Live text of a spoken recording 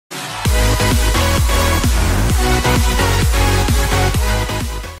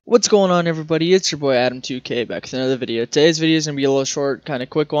What's going on, everybody? It's your boy Adam2K back with another video. Today's video is going to be a little short, kind of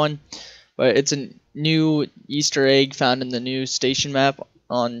quick one, but it's a new Easter egg found in the new station map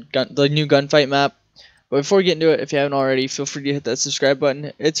on the new gunfight map. But before we get into it, if you haven't already, feel free to hit that subscribe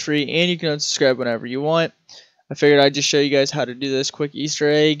button. It's free and you can unsubscribe whenever you want. I figured I'd just show you guys how to do this quick Easter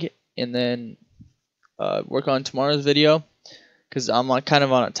egg and then work on tomorrow's video because I'm kind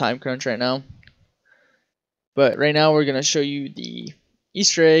of on a time crunch right now. But right now we're going to show you the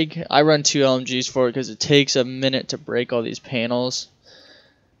Easter egg. I run 2 LMGs for it because it takes a minute to break all these panels,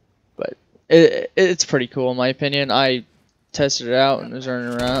 but it's pretty cool in my opinion. I tested it out and was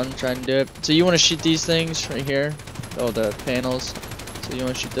running around trying to do it. So you want to shoot these things right here, all the panels. So you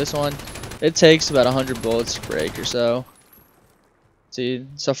want to shoot this one. It takes about 100 bullets to break or so. See,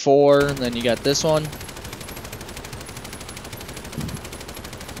 it's a 4, and then you got this one.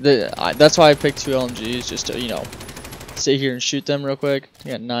 That's why I picked 2 LMGs, just to, you know, sit here and shoot them real quick.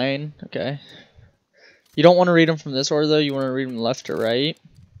 You got 9. Okay. You don't want to read them from this order though. You want to read them left to right.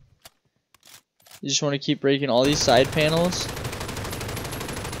 You just want to keep breaking all these side panels.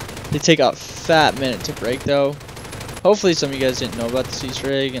 They take a fat minute to break though. Hopefully some of you guys didn't know about this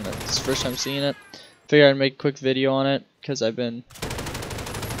Easter egg and it's the first time seeing it. Figured I'd make a quick video on it because I've been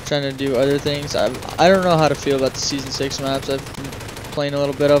trying to do other things. I don't know how to feel about the Season 6 maps. I've been playing a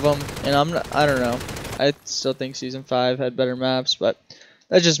little bit of them and I don't know. I still think Season 5 had better maps, but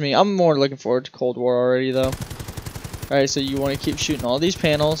that's just me. I'm more looking forward to Cold War already, though. Alright, so you want to keep shooting all these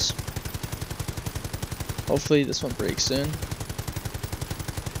panels. Hopefully this one breaks soon.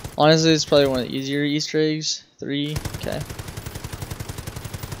 Honestly, it's probably one of the easier Easter eggs. 3, okay.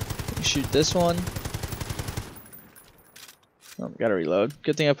 You shoot this one. Oh, gotta reload.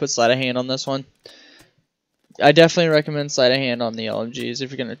 Good thing I put sleight of hand on this one. I definitely recommend sleight of hand on the LMGs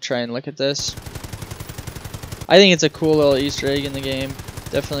if you're gonna try and look at this. I think it's a cool little Easter egg in the game.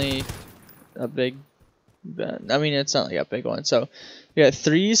 Definitely a big, I mean, it's not like a big one. So we got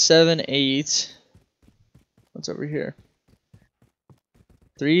 3, 7, 8. What's over here?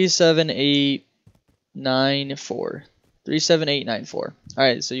 3, 7, 8, 9, 4. 3, 7, 8, 9, 4.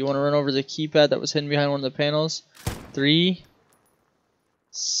 Alright, so you want to run over the keypad that was hidden behind one of the panels. 3,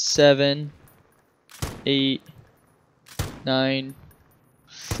 7, 8, 9,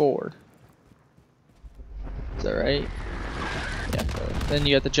 4. Is that right? Yeah. Then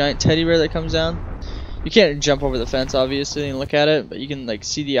you got the giant teddy bear that comes down. You can't jump over the fence obviously and look at it, but you can like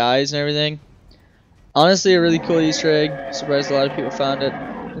see the eyes and everything. Honestly, a really cool Easter egg. Surprised a lot of people found it.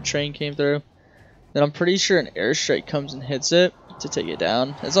 The train came through. Then I'm pretty sure an airstrike comes and hits it to take it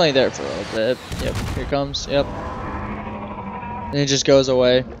down. It's only there for a little bit. Yep, here it comes. Yep. And it just goes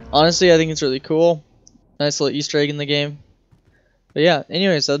away. Honestly, I think it's really cool. Nice little Easter egg in the game. But yeah,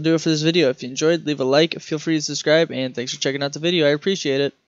 anyways, that'll do it for this video. If you enjoyed, leave a like, feel free to subscribe, and thanks for checking out the video. I appreciate it.